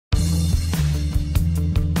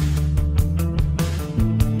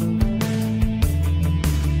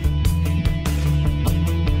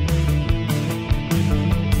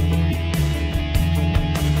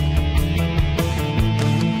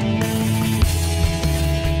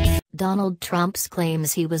Donald Trump's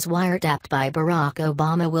claims he was wiretapped by Barack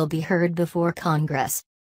Obama will be heard before Congress.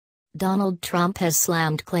 Donald Trump has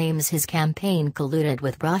slammed claims his campaign colluded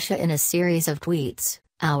with Russia in a series of tweets,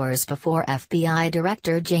 hours before FBI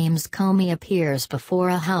Director James Comey appears before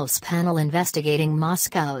a House panel investigating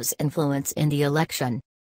Moscow's influence in the election.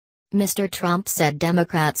 Mr. Trump said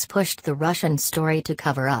Democrats pushed the Russian story to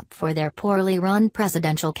cover up for their poorly run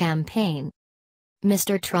presidential campaign.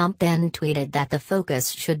 Mr. Trump then tweeted that the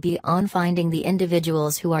focus should be on finding the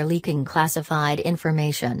individuals who are leaking classified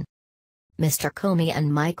information. Mr. Comey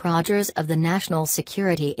and Mike Rogers of the National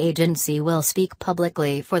Security Agency will speak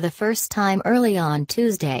publicly for the first time early on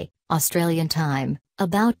Tuesday, Australian time,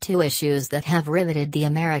 about two issues that have riveted the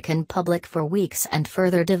American public for weeks and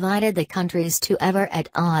further divided the country's two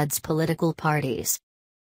ever-at-odds political parties.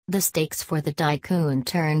 The stakes for the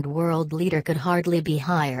tycoon-turned-world leader could hardly be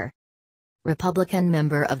higher. Republican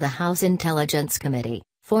member of the House Intelligence Committee,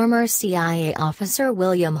 former CIA officer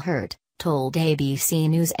William Hurt, told ABC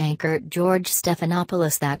News anchor George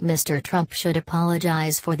Stephanopoulos that Mr. Trump should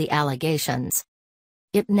apologize for the allegations.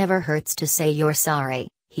 "It never hurts to say you're sorry,"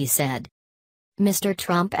 he said. Mr.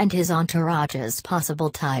 Trump and his entourage's possible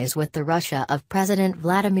ties with the Russia of President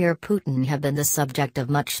Vladimir Putin have been the subject of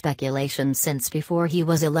much speculation since before he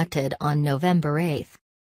was elected on November 8.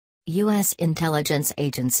 U.S. intelligence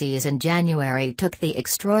agencies in January took the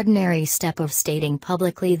extraordinary step of stating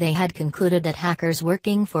publicly they had concluded that hackers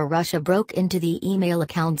working for Russia broke into the email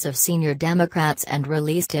accounts of senior Democrats and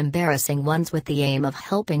released embarrassing ones with the aim of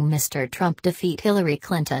helping Mr. Trump defeat Hillary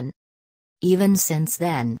Clinton. Even since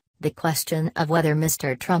then, the question of whether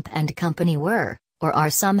Mr. Trump and company were, or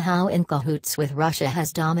are somehow in cahoots with Russia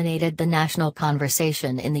has dominated the national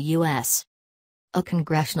conversation in the U.S. A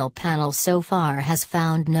congressional panel so far has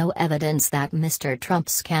found no evidence that Mr.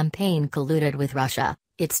 Trump's campaign colluded with Russia,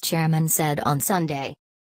 its chairman said on Sunday.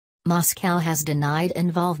 Moscow has denied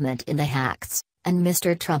involvement in the hacks, and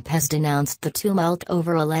Mr. Trump has denounced the tumult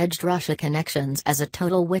over alleged Russia connections as a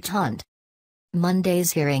total witch hunt.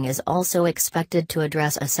 Monday's hearing is also expected to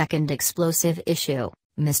address a second explosive issue: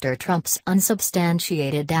 Mr. Trump's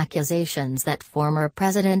unsubstantiated accusations that former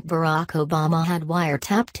President Barack Obama had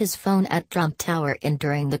wiretapped his phone at Trump Tower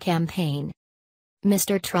during the campaign.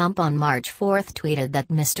 Mr. Trump on March 4 tweeted that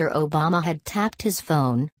Mr. Obama had tapped his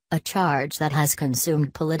phone, a charge that has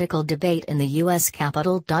consumed political debate in the U.S.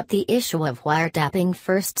 Capitol. The issue of wiretapping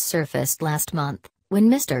first surfaced last month, when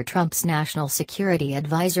Mr. Trump's national security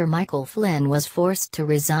advisor Michael Flynn was forced to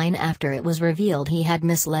resign after it was revealed he had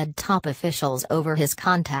misled top officials over his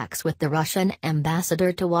contacts with the Russian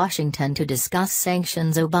ambassador to Washington to discuss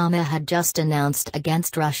sanctions Obama had just announced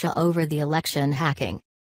against Russia over the election hacking.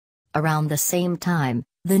 Around the same time,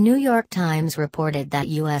 The New York Times reported that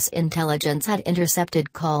U.S. intelligence had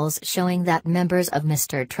intercepted calls showing that members of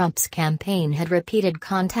Mr. Trump's campaign had repeated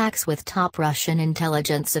contacts with top Russian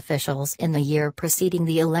intelligence officials in the year preceding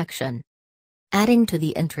the election. Adding to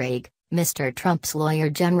the intrigue, Mr. Trump's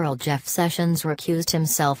lawyer General Jeff Sessions recused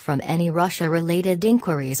himself from any Russia-related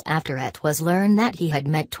inquiries after it was learned that he had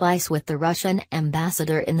met twice with the Russian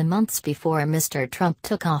ambassador in the months before Mr. Trump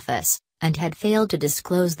took office, and had failed to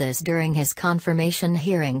disclose this during his confirmation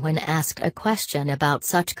hearing when asked a question about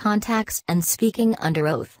such contacts and speaking under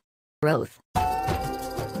oath.